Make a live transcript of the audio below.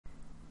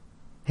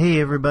Hey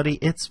everybody,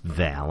 it's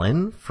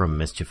Valen from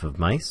Mischief of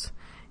Mice,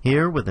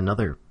 here with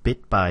another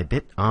Bit by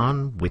Bit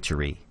on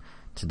Witchery.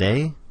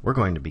 Today, we're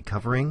going to be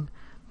covering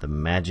the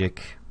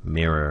Magic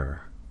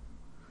Mirror.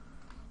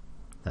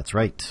 That's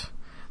right.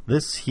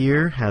 This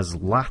here has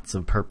lots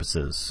of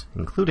purposes,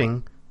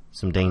 including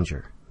some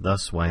danger,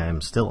 thus why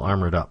I'm still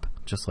armored up,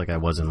 just like I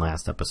was in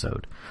last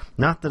episode.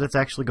 Not that it's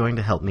actually going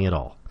to help me at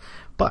all,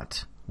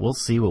 but we'll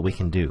see what we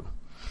can do.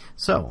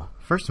 So,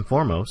 first and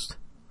foremost,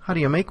 how do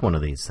you make one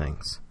of these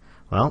things?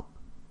 Well,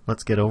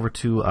 let's get over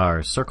to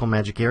our circle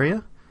magic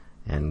area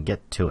and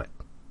get to it.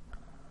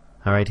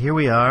 Alright, here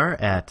we are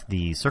at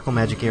the circle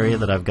magic area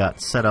that I've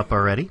got set up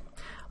already.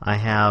 I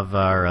have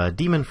our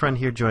demon friend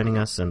here joining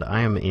us, and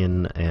I am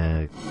in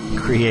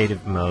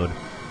creative mode,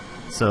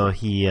 so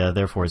he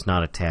therefore is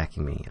not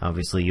attacking me.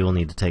 Obviously, you will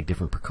need to take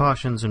different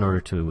precautions in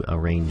order to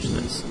arrange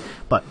this.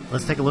 But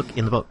let's take a look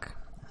in the book.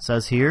 It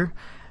says here,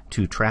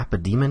 to trap a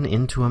demon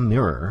into a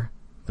mirror,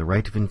 the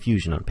rite of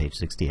infusion on page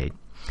 68.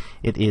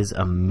 It is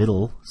a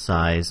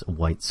middle-size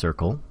white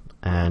circle,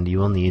 and you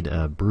will need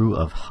a brew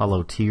of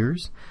hollow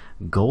tears,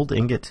 gold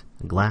ingot,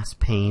 glass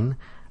pane,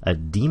 a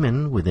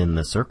demon within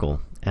the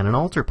circle, and an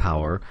altar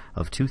power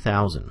of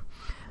 2,000.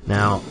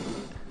 Now,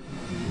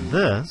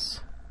 this...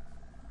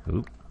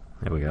 there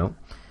we go.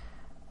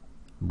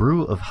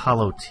 Brew of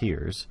hollow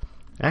tears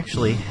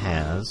actually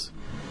has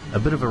a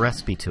bit of a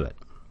recipe to it.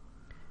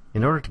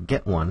 In order to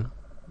get one,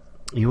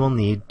 you will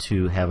need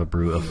to have a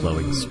brew of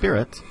flowing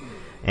spirit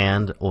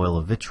and oil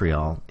of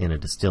vitriol in a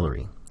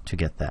distillery to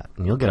get that.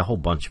 And you'll get a whole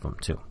bunch of them,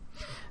 too.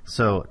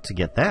 So, to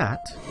get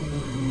that,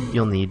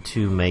 you'll need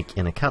to make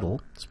in a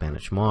kettle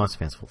Spanish moss,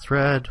 fanciful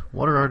thread,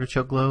 water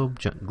artichoke globe,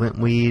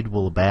 glintweed,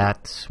 wool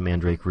bat,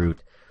 mandrake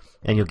root,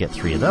 and you'll get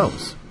 3 of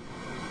those.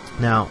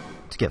 Now,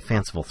 to get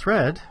fanciful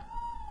thread,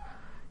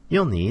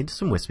 you'll need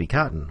some wispy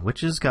cotton,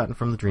 which is gotten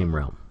from the dream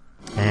realm.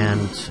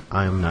 And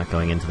I'm not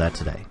going into that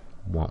today.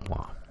 Wah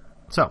wah.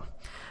 So,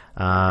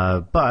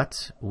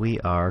 but we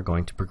are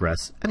going to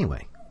progress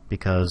anyway,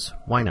 because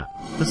why not?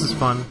 This is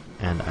fun,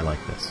 and I like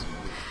this.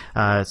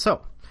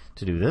 So,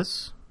 to do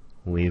this,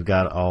 we've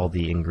got all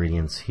the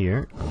ingredients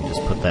here. Let me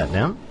just put that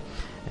down.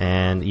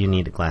 And you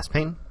need a glass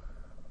pane,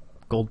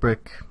 gold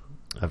brick.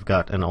 I've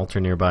got an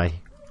altar nearby,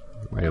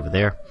 right over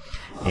there.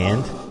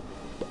 And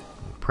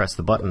press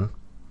the button.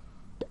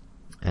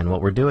 And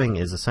what we're doing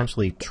is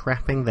essentially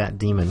trapping that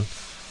demon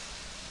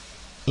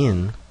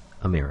in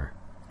a mirror.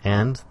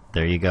 And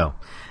there you go.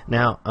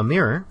 Now, a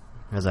mirror,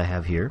 as I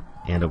have here,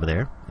 and over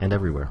there, and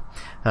everywhere,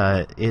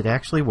 it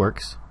actually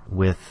works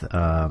with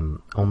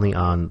only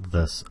on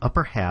this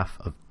upper half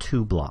of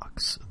 2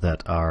 blocks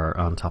that are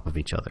on top of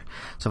each other.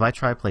 So if I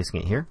try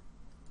placing it here,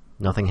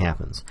 nothing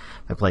happens.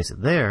 If I place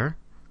it there,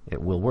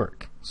 it will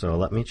work. So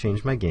let me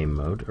change my game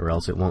mode, or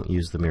else it won't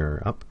use the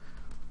mirror up.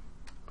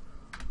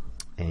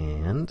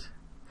 And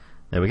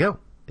there we go.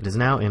 It is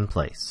now in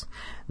place.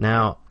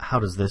 Now, how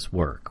does this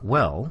work?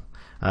 Well,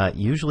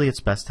 usually it's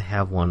best to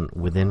have one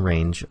within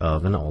range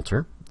of an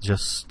altar,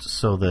 just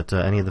so that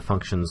any of the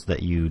functions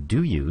that you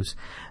do use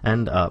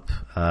end up,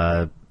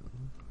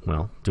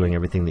 well, doing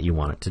everything that you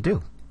want it to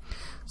do.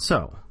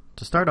 So,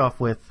 to start off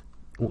with,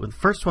 the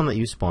first one that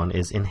you spawn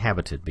is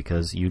inhabited,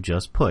 because you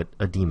just put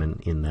a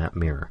demon in that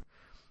mirror.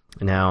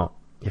 Now,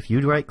 if you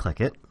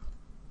right-click it,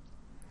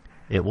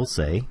 it will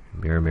say,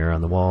 mirror, mirror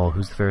on the wall,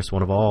 who's the fairest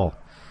one of all?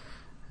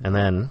 And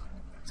then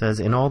it says,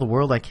 in all the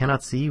world I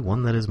cannot see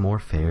one that is more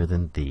fair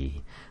than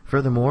thee.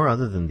 Furthermore,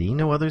 other than thee,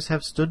 no others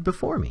have stood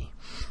before me.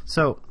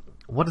 So,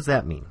 what does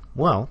that mean?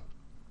 Well,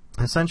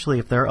 essentially,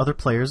 if there are other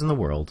players in the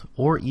world,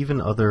 or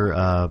even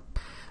other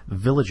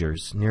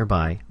villagers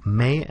nearby,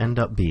 may end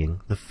up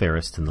being the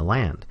fairest in the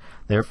land.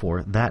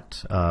 Therefore,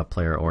 that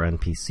player or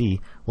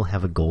NPC will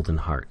have a golden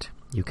heart.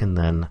 You can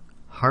then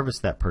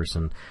harvest that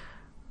person,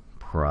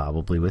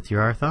 probably with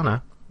your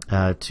Arthana,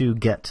 to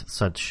get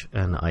such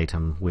an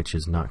item, which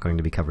is not going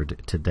to be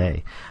covered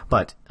today.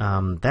 But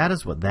that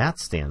is what that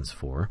stands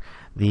for.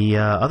 The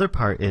other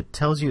part, it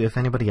tells you if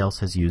anybody else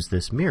has used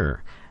this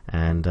mirror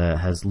and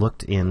has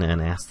looked in and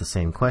asked the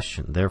same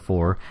question.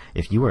 Therefore,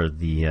 if you are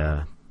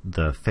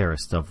the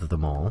fairest of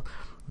them all,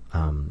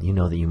 you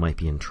know that you might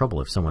be in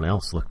trouble if someone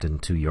else looked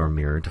into your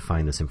mirror to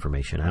find this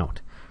information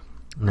out.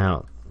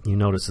 Now, you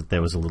notice that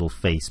there was a little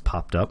face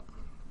popped up.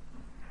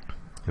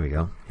 Here we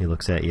go. He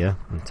looks at you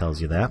and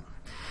tells you that.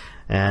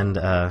 And,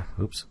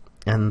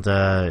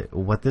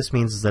 what this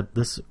means is that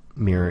this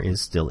mirror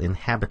is still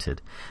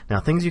inhabited. Now,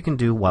 things you can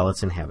do while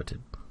it's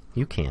inhabited.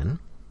 You can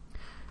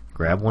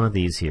grab one of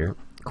these here,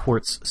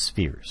 quartz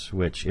spheres,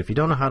 which, if you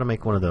don't know how to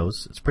make one of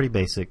those, it's pretty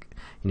basic.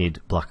 You need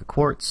a block of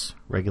quartz,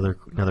 regular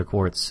nether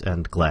quartz,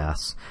 and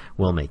glass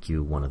will make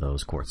you one of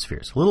those quartz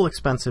spheres. A little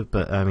expensive,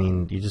 but, I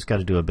mean, you just got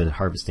to do a bit of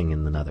harvesting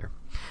in the nether.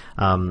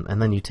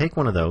 And then you take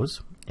one of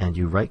those, and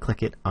you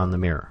right-click it on the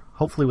mirror,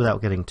 hopefully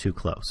without getting too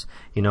close.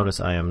 You notice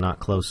I am not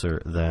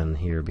closer than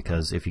here,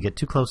 because if you get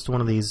too close to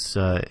one of these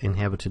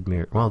inhabited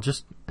mirrors, well,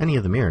 just any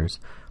of the mirrors,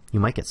 you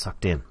might get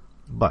sucked in.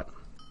 But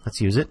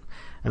let's use it,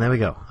 and there we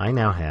go. I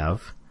now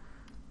have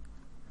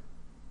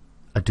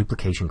a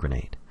duplication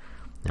grenade.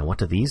 Now, what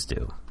do these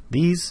do?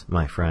 These,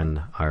 my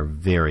friend, are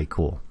very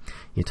cool.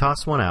 You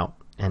toss one out,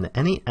 and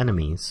any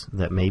enemies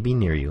that may be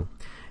near you,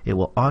 it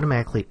will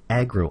automatically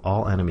aggro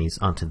all enemies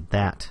onto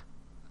that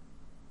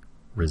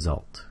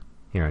result.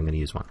 Here, I'm going to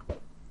use one.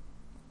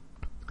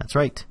 That's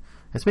right.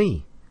 It's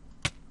me.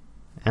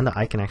 And the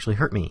eye can actually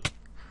hurt me.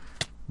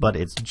 But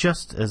it's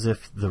just as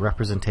if the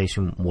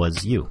representation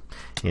was you.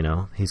 You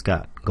know, he's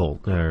got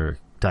gold or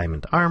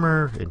diamond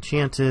armor,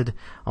 enchanted,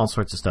 all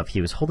sorts of stuff.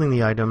 He was holding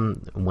the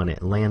item when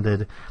it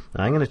landed.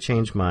 Now, I'm going to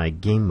change my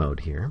game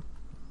mode here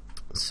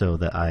so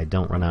that I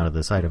don't run out of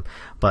this item.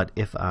 But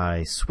if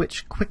I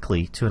switch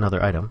quickly to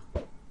another item,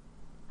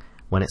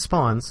 when it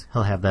spawns,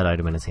 he'll have that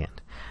item in his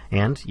hand.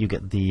 And you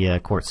get the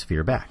quartz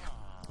sphere back.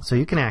 So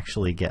you can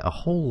actually get a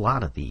whole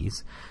lot of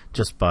these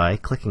just by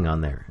clicking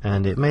on there.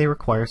 And it may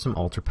require some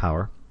altar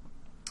power.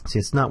 See,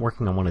 it's not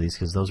working on one of these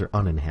because those are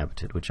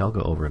uninhabited, which I'll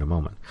go over in a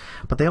moment.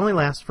 But they only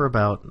last for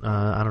about,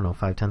 I don't know,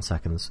 5-10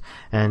 seconds.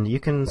 And you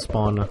can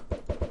spawn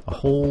a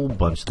whole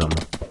bunch of them.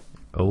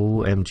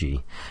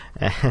 OMG.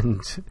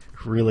 And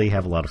really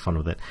have a lot of fun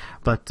with it.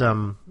 But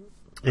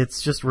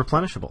it's just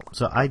replenishable.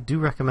 So I do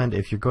recommend,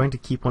 if you're going to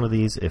keep one of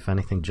these, if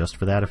anything, just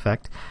for that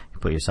effect, you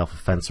put yourself a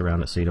fence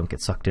around it so you don't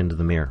get sucked into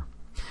the mirror.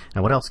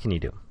 Now, what else can you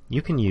do?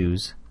 You can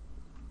use,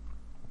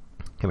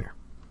 come here,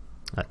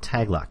 a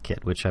tag lock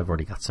kit, which I've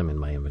already got some in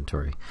my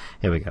inventory.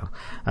 Here we go.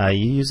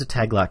 You use a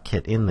tag lock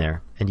kit in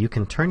there, and you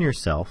can turn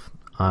yourself,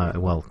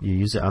 well, you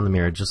use it on the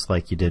mirror just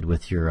like you did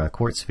with your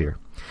quartz sphere,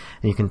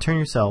 and you can turn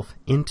yourself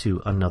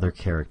into another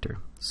character.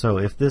 So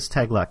if this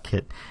tag lock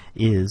kit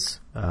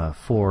is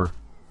for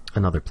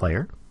another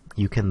player,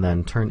 you can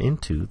then turn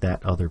into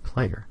that other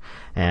player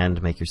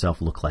and make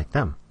yourself look like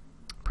them.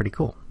 Pretty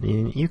cool.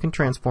 You can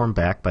transform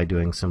back by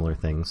doing similar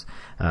things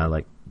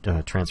like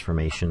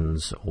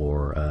transformations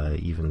or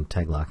even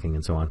tag locking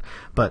and so on.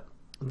 But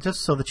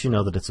just so that you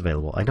know that it's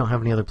available. I don't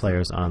have any other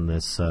players on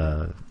this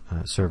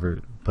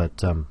server,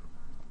 but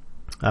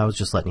I was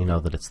just letting you know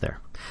that it's there.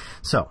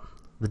 So,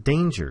 the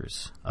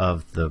dangers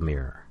of the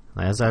mirror,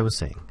 as I was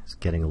saying, is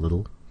getting a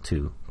little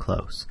too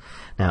close.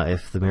 Now,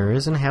 if the mirror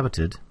is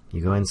inhabited,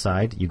 you go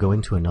inside, you go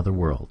into another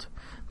world.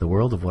 The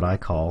world of what I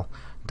call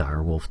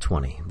Direwolf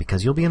 20,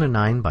 because you'll be in a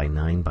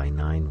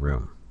 9x9x9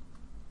 room.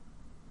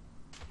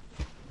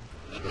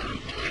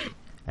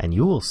 And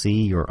you will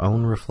see your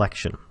own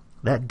reflection.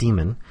 That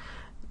demon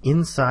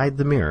inside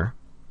the mirror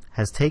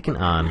has taken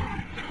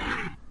on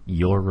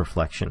your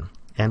reflection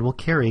and will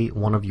carry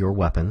one of your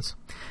weapons,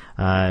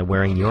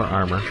 wearing your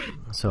armor.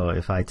 So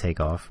if I take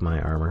off my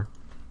armor,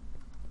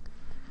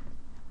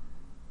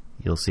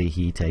 you'll see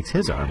he takes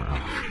his armor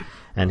off.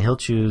 And he'll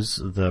choose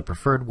the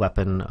preferred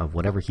weapon of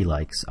whatever he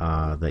likes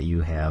that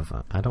you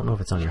have. I don't know if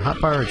it's on your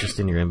hotbar or just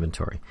in your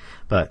inventory.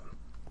 But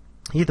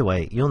either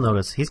way, you'll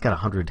notice he's got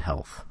 100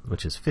 health,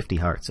 which is 50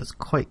 hearts. That's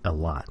quite a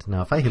lot.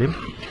 Now, if I hit him,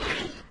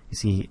 you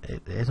see,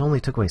 it only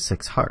took away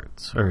 6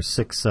 hearts, or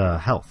 6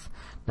 health.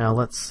 Now,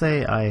 let's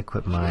say I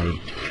equip my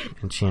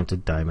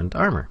enchanted diamond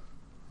armor.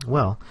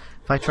 Well,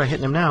 if I try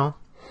hitting him now,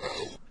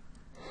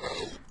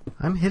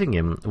 I'm hitting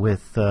him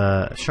with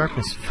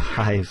sharpness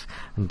 5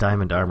 and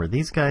diamond armor.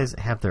 These guys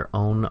have their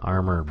own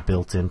armor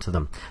built into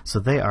them, so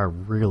they are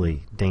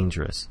really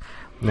dangerous.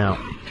 Now,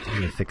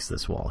 let me fix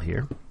this wall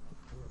here.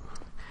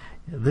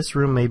 This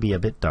room may be a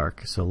bit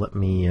dark, so let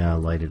me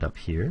light it up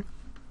here.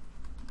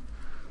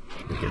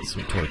 We'll get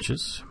some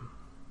torches.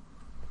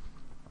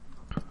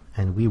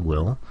 And we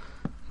will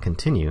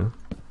continue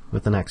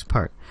with the next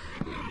part.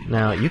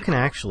 Now, you can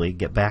actually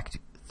get back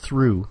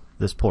through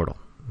this portal.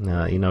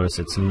 Now, you notice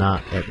it's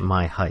not at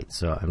my height,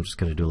 so I'm just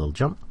going to do a little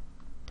jump.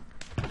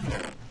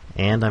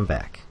 And I'm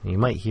back. You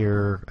might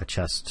hear a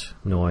chest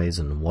noise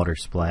and water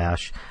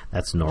splash.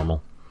 That's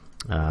normal.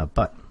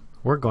 But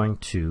we're going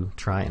to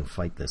try and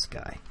fight this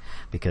guy.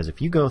 Because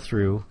if you go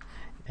through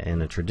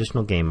in a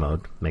traditional game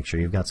mode, make sure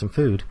you've got some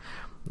food,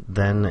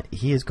 then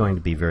he is going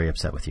to be very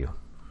upset with you.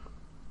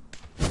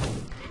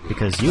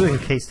 Because you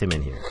encased him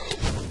in here.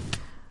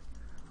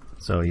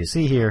 So you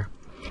see here,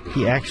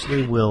 he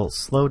actually will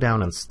slow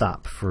down and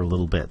stop for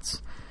little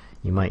bits.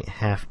 You might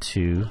have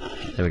to,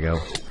 there we go,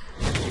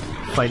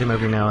 fight him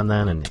every now and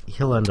then, and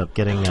he'll end up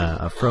getting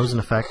a frozen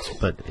effect,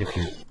 but if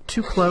you're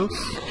too close,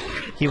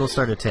 he will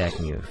start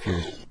attacking you. If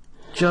you're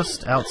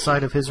just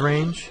outside of his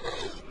range,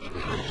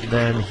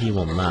 then he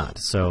will not.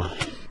 So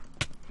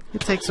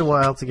it takes a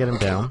while to get him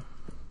down.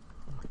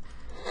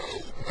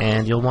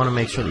 And you'll want to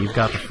make sure that you've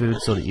got the food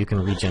so that you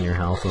can regen your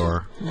health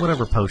or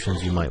whatever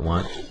potions you might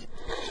want.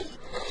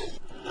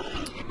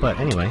 But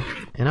anyway,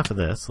 enough of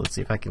this. Let's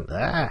see if I can...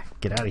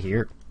 get out of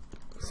here.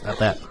 Stop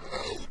that.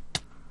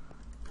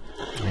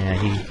 Yeah,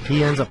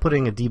 he ends up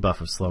putting a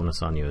debuff of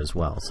slowness on you as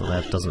well, so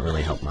that doesn't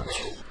really help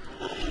much.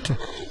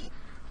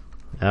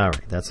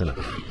 Alright, that's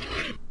enough.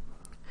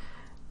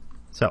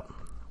 So,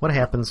 what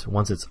happens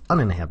once it's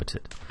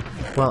uninhabited?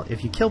 Well,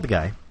 if you kill the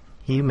guy,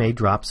 he may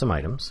drop some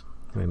items.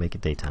 Let me make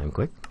it daytime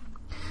quick.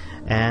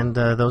 And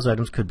those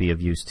items could be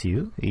of use to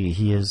you.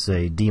 He is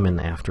a demon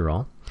after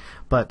all.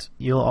 But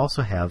you'll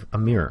also have a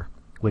mirror,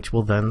 which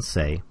will then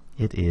say,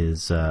 it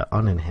is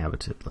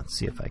uninhabited. Let's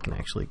see if I can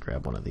actually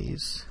grab one of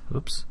these.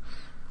 Oops.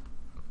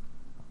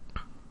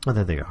 Oh,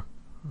 there they go.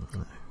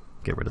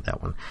 Get rid of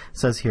that one. It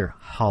says here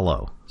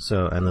hollow.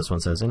 So, and this one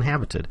says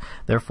inhabited.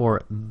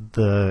 Therefore,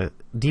 the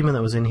demon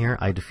that was in here,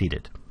 I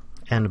defeated.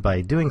 And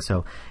by doing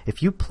so,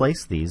 if you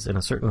place these in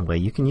a certain way,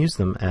 you can use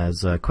them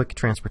as quick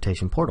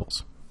transportation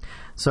portals.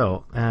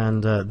 So,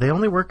 and they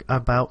only work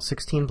about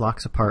 16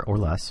 blocks apart or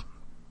less.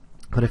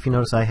 But if you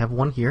notice, I have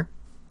one here,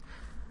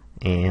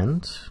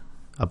 and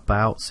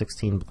about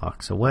 16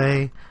 blocks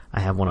away, I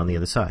have one on the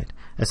other side.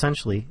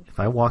 Essentially, if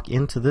I walk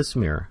into this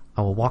mirror,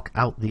 I will walk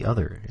out the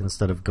other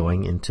instead of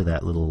going into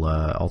that little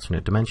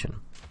alternate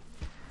dimension.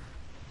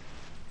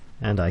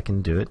 And I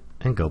can do it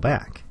and go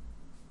back.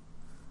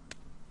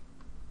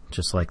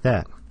 Just like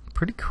that.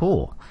 Pretty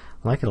cool.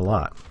 I like it a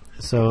lot.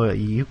 So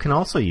you can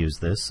also use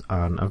this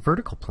on a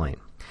vertical plane,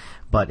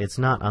 but it's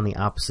not on the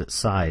opposite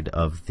side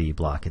of the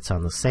block. It's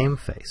on the same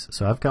face.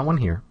 So I've got one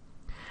here,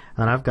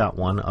 and I've got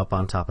one up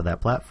on top of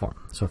that platform.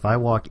 So if I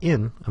walk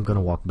in, I'm going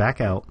to walk back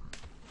out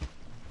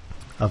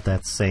of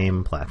that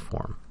same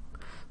platform.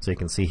 So you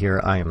can see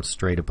here, I am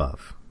straight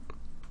above.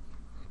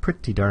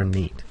 Pretty darn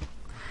neat.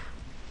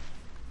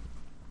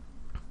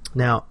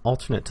 Now,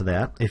 alternate to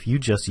that, if you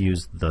just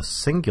use the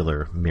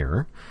singular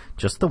mirror,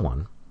 just the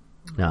one.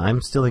 Now,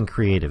 I'm still in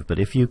creative, but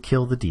if you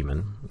kill the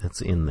demon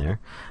that's in there,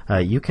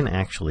 you can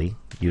actually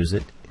use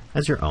it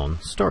as your own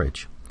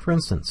storage. For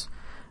instance,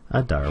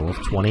 a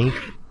Direwolf 20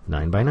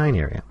 9x9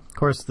 area. Of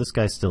course, this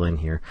guy's still in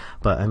here,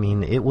 but I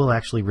mean, it will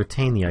actually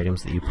retain the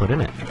items that you put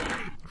in it.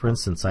 For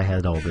instance, I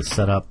had all this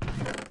set up.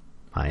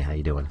 Hi, how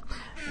you doing?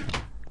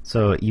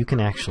 So you can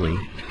actually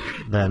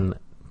then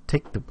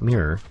take the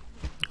mirror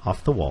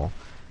off the wall,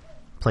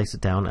 place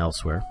it down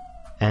elsewhere,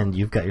 and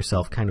you've got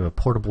yourself kind of a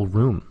portable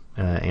room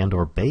and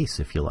or base,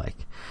 if you like.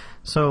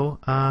 So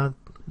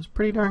it's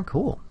pretty darn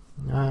cool.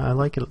 I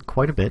like it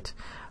quite a bit.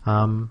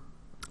 And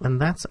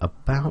that's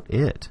about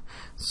it.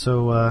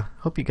 So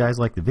hope you guys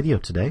liked the video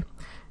today.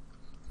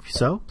 If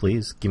so,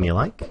 please give me a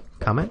like,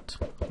 comment,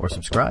 or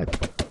subscribe.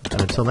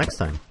 And until next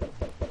time,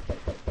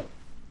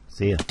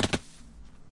 see ya.